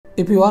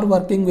If you are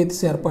working with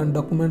SharePoint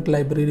document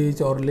libraries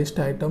or list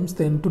items,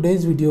 then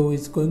today's video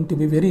is going to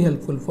be very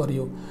helpful for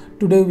you.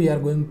 Today we are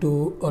going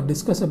to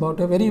discuss about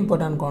a very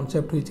important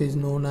concept which is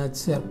known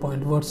as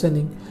SharePoint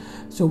versioning.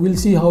 So we'll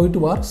see how it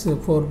works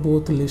for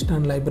both list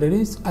and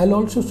libraries. I'll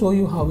also show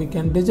you how we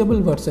can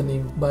disable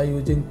versioning by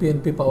using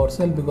PnP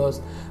PowerShell,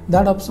 because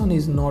that option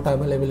is not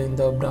available in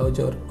the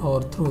browser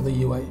or through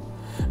the UI.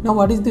 Now,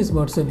 what is this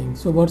versioning?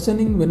 So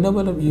versioning,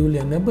 whenever you will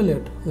enable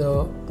it,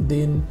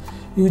 then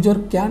user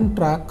can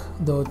track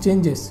the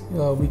changes.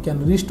 We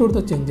can restore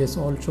the changes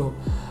also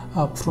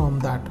from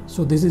that.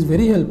 So this is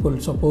very helpful.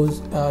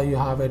 Suppose you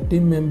have a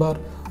team member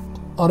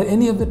or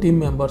any of the team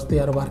members, they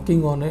are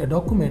working on a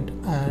document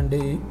and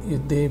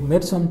they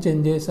made some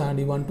changes and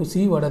you want to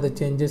see what are the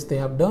changes they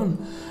have done.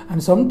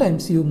 And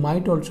sometimes you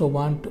might also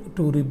want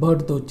to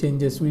revert those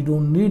changes. We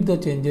don't need the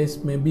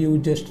changes, maybe you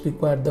just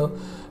require the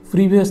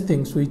previous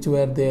things which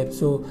were there.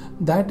 So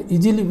that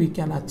easily we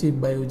can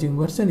achieve by using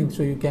versioning.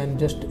 So you can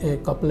just a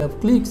couple of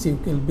clicks, you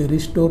will be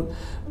restored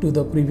to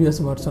the previous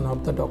version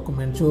of the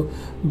document. So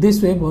this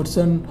way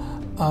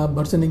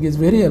versioning is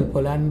very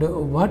helpful. And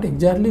what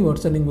exactly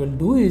versioning will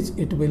do is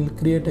it will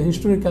create a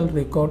historical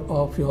record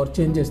of your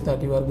changes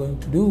that you are going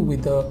to do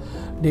with the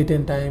date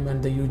and time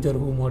and the user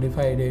who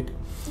modified it.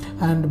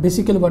 And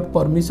basically what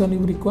permission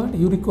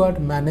you require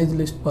manage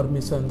list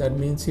permission. That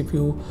means if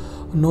you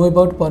know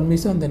about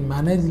permission, then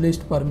manage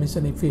list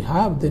permission if you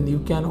have, then you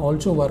can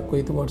also work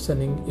with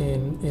versioning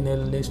in a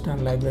list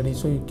and library.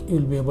 So you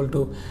will be able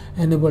to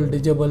enable,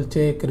 disable,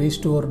 check,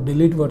 restore,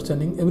 delete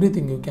versioning,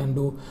 everything you can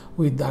do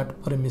with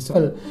that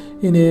permission.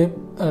 In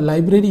a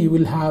library you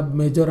will have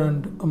major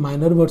and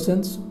minor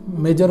versions.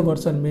 Major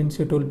version means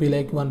it will be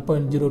like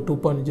 1.0,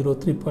 2.0,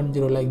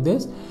 3.0 like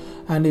this.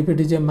 And if it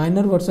is a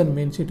minor version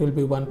means it will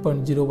be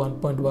 1.0,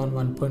 1.1,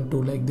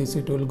 1.2 like this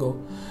it will go.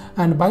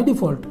 And by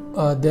default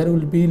there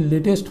will be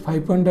latest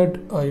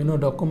 500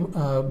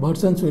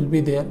 versions will be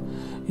there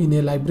in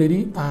a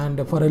library,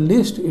 and for a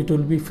list it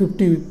will be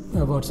 50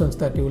 versions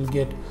that you will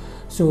get.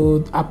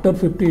 So after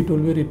 50 it will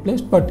be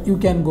replaced, but you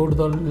can go to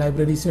the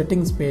library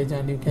settings page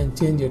and you can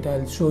change it.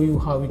 I'll show you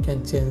how we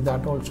can change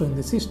that also in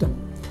the system.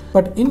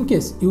 But in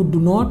case you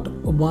do not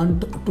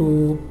want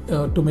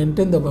to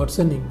maintain the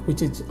versioning,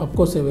 which is of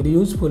course a very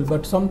useful,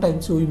 but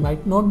sometimes we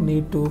might not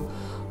need to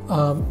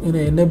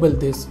enable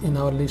this in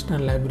our list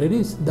and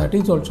libraries. That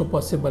is also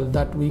possible,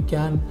 that we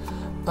can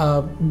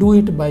do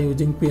it by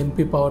using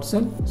PnP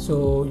PowerShell.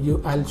 So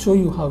I'll show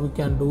you how we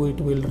can do it.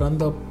 We'll run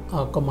the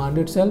command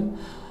itself.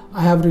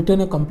 I have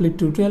written a complete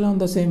tutorial on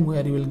the same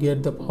where you will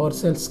get the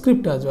PowerShell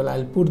script as well.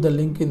 I'll put the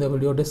link in the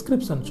video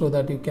description so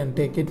that you can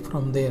take it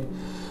from there.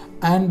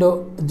 And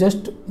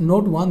just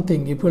note one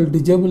thing, if you will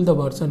disable the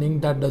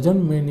versioning, that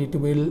doesn't mean it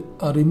will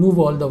remove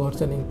all the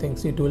versioning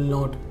things, it will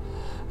not.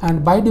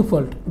 And by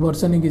default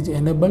versioning is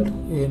enabled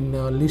in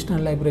list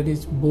and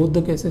libraries, both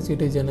the cases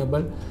it is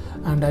enabled,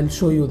 and I'll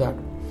show you that.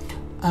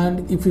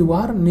 And if you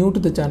are new to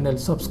the channel,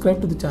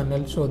 subscribe to the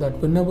channel so that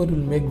whenever you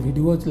make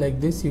videos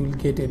like this you will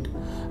get it.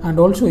 And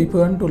also if you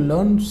want to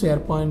learn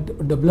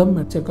SharePoint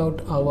development, check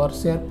out our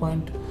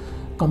SharePoint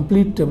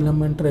complete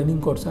development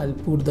training course. I'll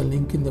put the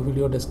link in the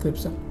video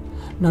description.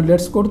 Now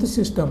let's go to the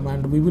system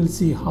and we will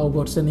see how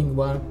versioning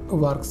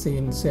works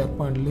in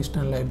SharePoint list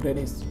and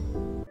libraries.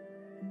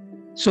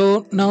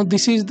 So now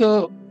this is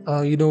the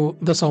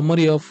the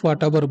summary of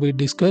whatever we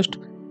discussed.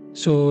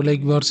 So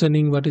like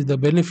versioning, what is the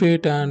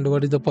benefit and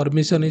what is the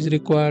permission is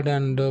required,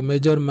 and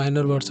major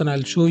minor version,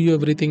 I'll show you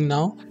everything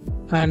now.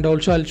 And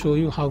also I'll show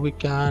you how we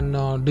can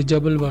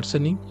disable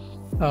versioning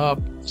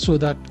so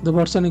that the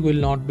versioning will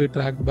not be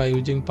tracked by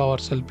using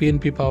PowerShell.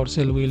 PnP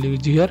PowerShell will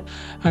use here.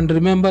 And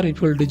remember,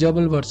 if you will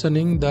disable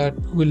versioning, that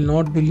will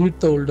not delete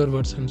the older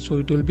version, so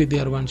it will be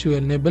there. Once you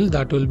enable,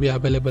 that will be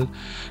available.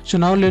 So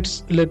now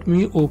let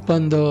me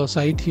open the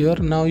site here.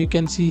 Now you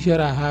can see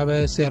here I have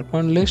a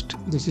SharePoint list.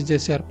 This is a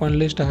SharePoint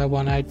list. I have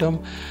one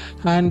item,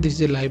 and this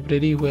is a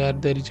library where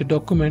there is a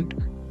document.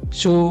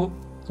 So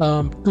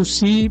to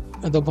see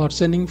the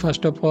versioning,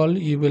 first of all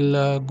you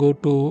will go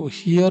to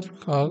here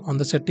on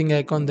the setting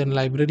icon, then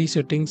library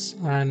settings,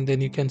 and then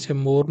you can say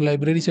more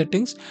library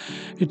settings.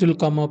 It will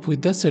come up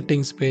with the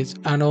settings page,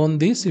 and on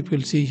this if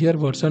you'll see here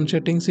version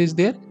settings is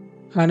there.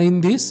 And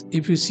in this,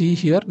 if you see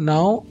here,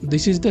 now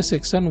this is the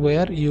section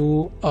where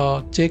you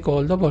check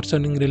all the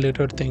versioning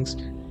related things.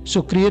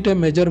 So create a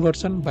major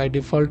version by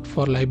default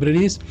for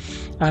libraries,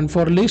 and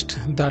for list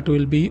that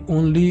will be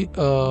only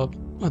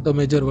the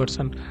major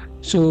version.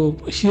 So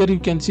here you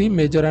can see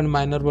major and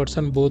minor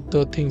version, both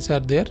the things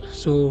are there.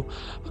 So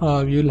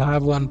you'll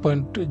have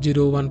 1.0,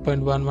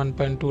 1.1,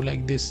 1.2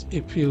 like this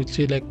if you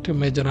select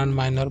major and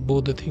minor,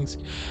 both the things.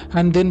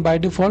 And then by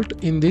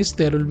default in this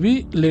there will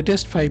be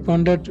latest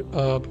 500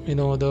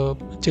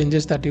 the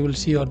changes that you will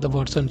see, or the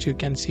versions you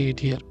can see it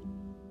here.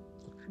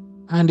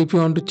 and if you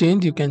want to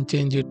change, you can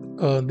change it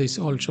this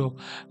also.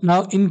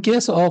 Now in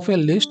case of a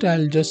list,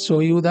 I'll just show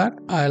you that.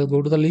 I'll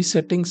go to the list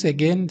settings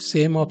again,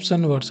 same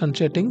option, version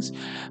settings,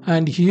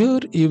 and here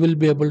you will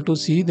be able to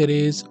see there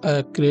is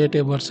create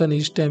a version.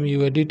 Each time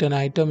you edit an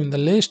item in the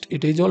list,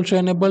 it is also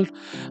enabled.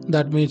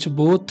 That means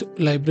both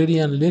library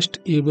and list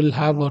you will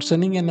have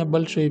versioning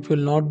enabled. So if you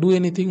will not do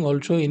anything,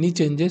 also any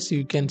changes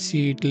you can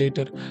see it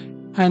later.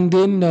 And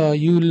then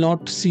you will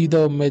not see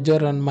the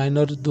major and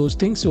minor, those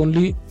things,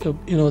 only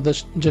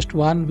the just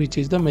one, which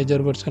is the major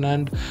version,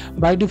 and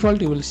by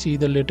default you will see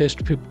the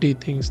latest 50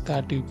 things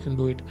that you can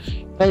do it,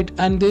 right?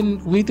 And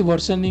then with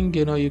versioning,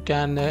 you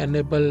can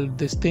enable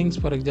these things.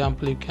 For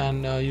example, you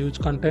can use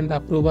content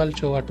approval.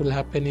 So what will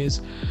happen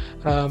is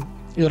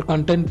your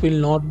content will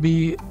not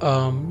be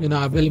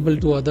available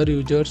to other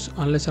users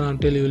unless and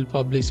until you will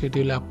publish it,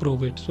 you will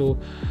approve it. So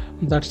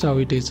that's how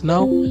it is.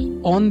 Now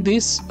on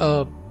this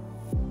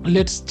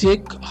let's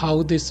check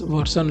how this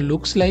version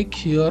looks like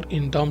here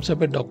in terms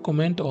of a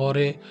document or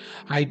a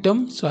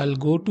item. So I'll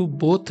go to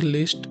both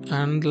list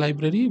and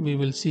library. We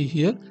will see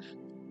here.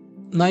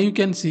 Now you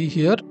can see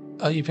here,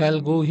 if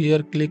I'll go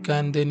here, click,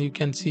 and then you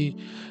can see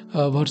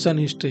version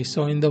history.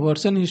 So in the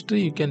version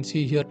history, you can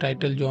see here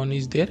title John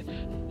is there.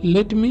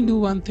 Let me do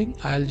one thing.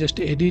 I'll just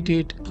edit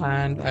it,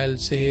 and I'll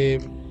say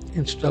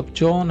instead of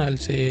John, I'll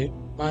say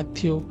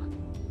Matthew,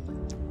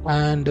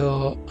 and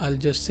I'll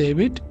just save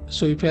it.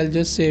 So if I'll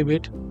just save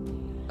it,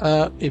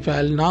 if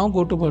I'll now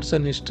go to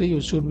version history, you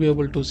should be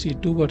able to see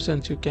two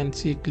versions. You can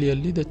see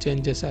clearly the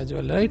changes as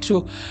well, right?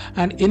 So,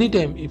 and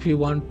anytime if you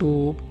want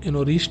to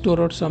restore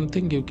or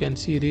something, you can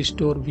see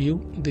restore,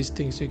 view, these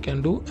things you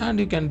can do, and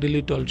you can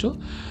delete also.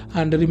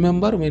 And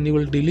remember, when you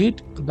will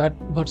delete that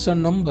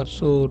version number,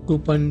 so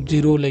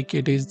 2.0, like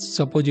it is,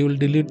 suppose you will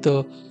delete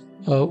the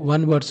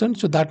one version,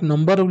 so that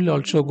number will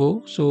also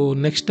go. So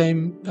next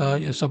time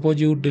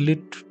suppose you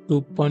delete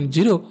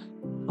 2.0,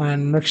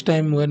 and next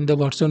time when the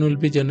version will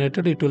be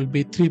generated, it will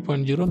be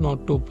 3.0, not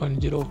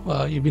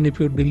 2.0. Even if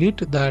you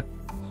delete that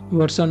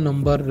version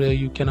number,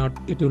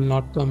 it will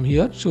not come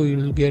here, so you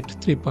will get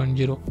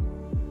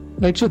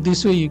 3.0, right? So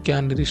this way you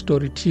can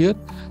restore it here.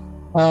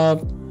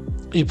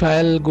 If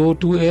I'll go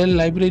to a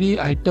library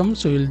item,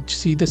 so you'll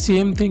see the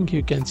same thing.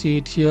 You can see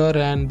it here,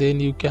 and then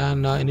you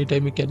can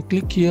anytime you can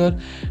click here,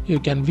 you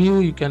can view,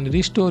 you can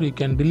restore, you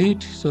can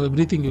delete. So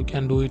everything you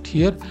can do it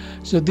here.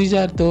 So these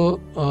are the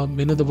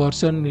the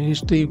version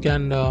history. You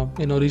can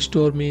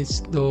restore,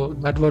 means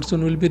that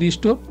version will be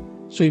restored.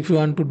 So if you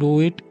want to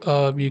do it,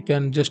 you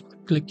can just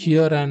click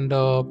here and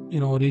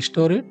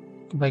restore it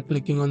by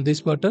clicking on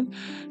this button.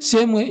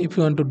 Same way, if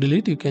you want to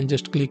delete, you can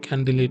just click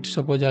and delete.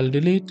 Suppose I'll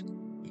delete,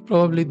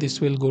 probably this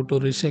will go to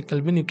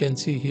recycle bin. You can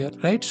see here,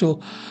 right?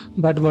 So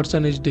that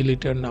version is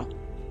deleted now.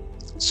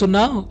 So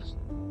now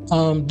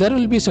there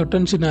will be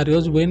certain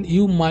scenarios when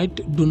you might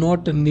do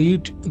not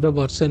need the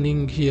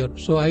versioning here.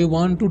 So I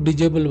want to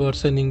disable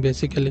versioning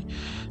basically.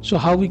 So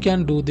how we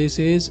can do this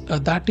is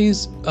that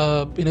is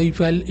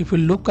if you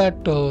look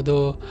at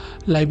the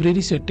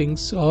library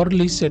settings or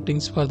list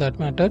settings for that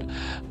matter,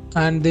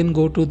 and then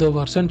go to the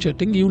version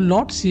setting, you will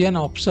not see an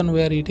option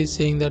where it is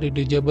saying that it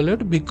disable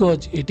it,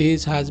 because it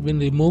has been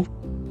removed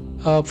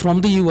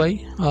from the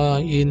UI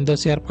in the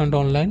SharePoint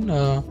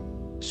Online.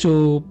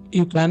 So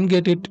you can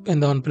get it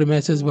in the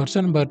on-premises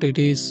version, but it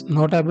is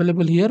not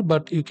available here.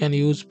 But you can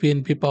use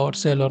PnP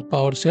PowerShell or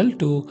PowerShell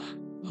to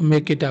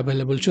make it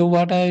available. So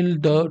what I'll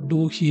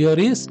do here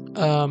is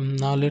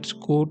now let's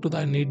go to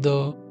I need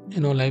the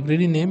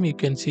library name. You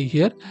can see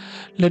here.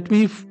 Let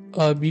me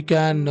we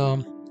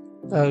can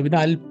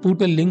I'll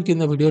put a link in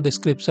the video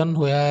description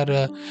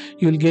where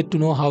you'll get to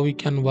know how we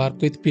can work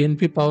with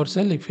PnP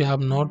PowerShell if you have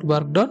not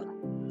worked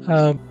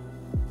on.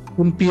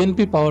 In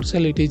PnP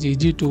PowerShell, it is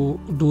easy to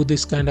do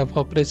this kind of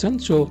operation.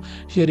 So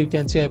here you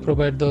can see I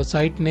provide the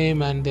site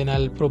name, and then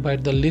I'll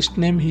provide the list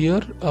name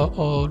here,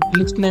 or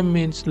list name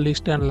means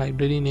list and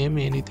library name,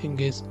 anything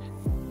is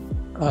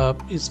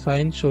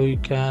fine. So you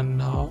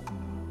can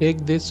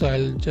take this. So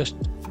I'll just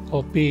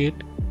copy it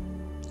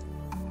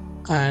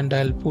and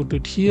I'll put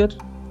it here.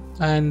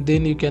 And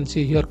then you can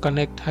see here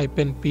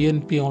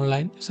connect-PnP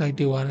Online site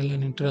URL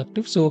and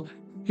interactive. So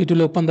it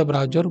will open the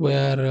browser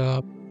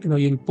where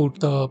you'll put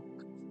the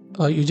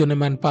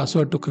username and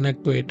password to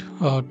connect to it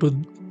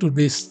to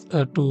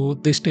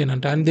this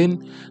tenant, and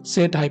then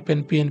set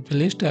 -PnP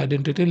list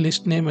identity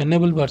list name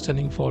enable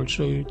versioning false.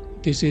 So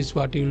this is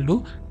what you will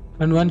do,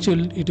 and once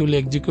it will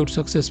execute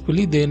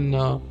successfully, then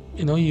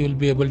you will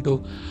be able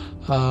to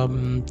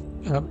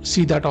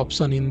see that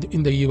option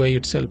in the UI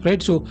itself,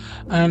 right? So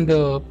and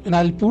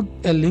I'll put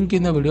a link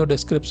in the video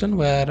description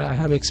where I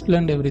have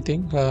explained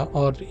everything,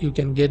 or you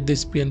can get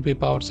this PnP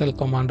PowerShell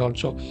command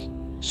also.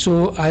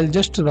 So I'll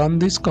just run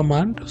this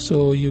command.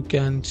 So you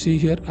can see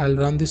here I'll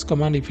run this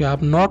command. If you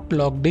have not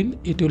logged in,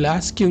 it will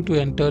ask you to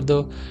enter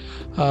the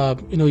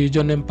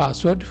username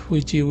password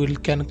which you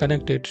can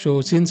connect it. So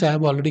since I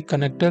have already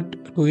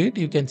connected to it,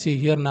 you can see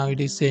here now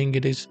it is saying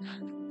it is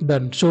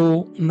done.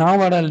 So now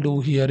what I'll do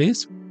here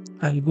is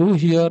I'll go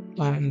here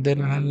and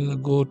then I'll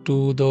go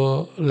to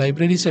the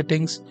library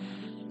settings,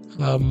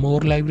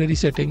 more library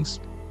settings,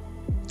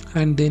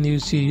 and then you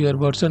see your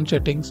version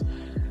settings,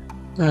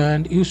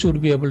 and you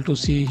should be able to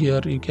see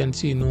here, you can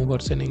see no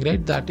versioning,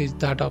 right?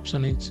 That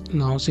option is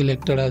now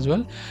selected as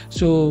well.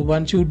 So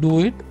once you do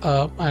it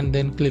and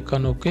then click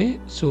on OK,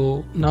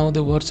 so now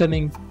the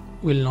versioning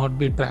will not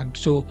be tracked.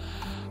 So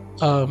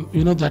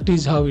that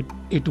is how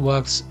it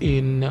works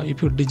in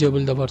if you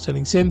disable the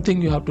versioning. Same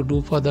thing you have to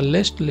do for the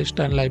list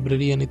and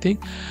library, anything.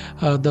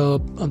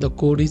 The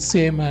code is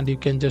same, and you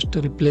can just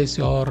replace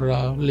your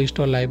list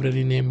or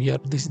library name here.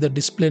 This is the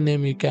display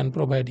name you can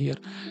provide here.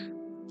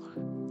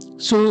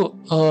 So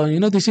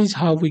this is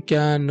how we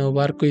can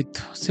work with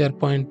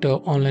SharePoint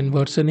Online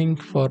versioning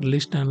for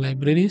list and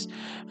libraries,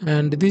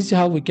 and this is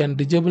how we can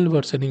disable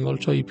versioning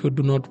also if you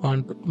do not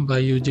want, by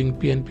using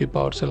PnP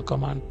PowerShell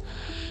command.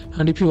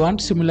 And if you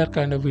want similar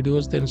kind of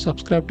videos, then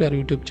subscribe to our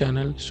YouTube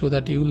channel so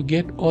that you will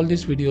get all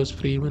these videos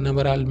free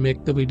whenever I'll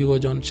make the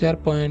videos on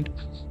SharePoint,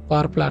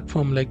 Power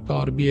Platform like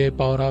Power BI,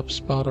 Power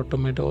Apps, Power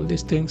Automate, all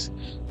these things,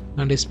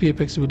 and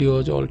SPFX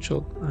videos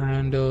also.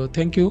 And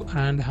thank you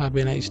and have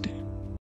a nice day.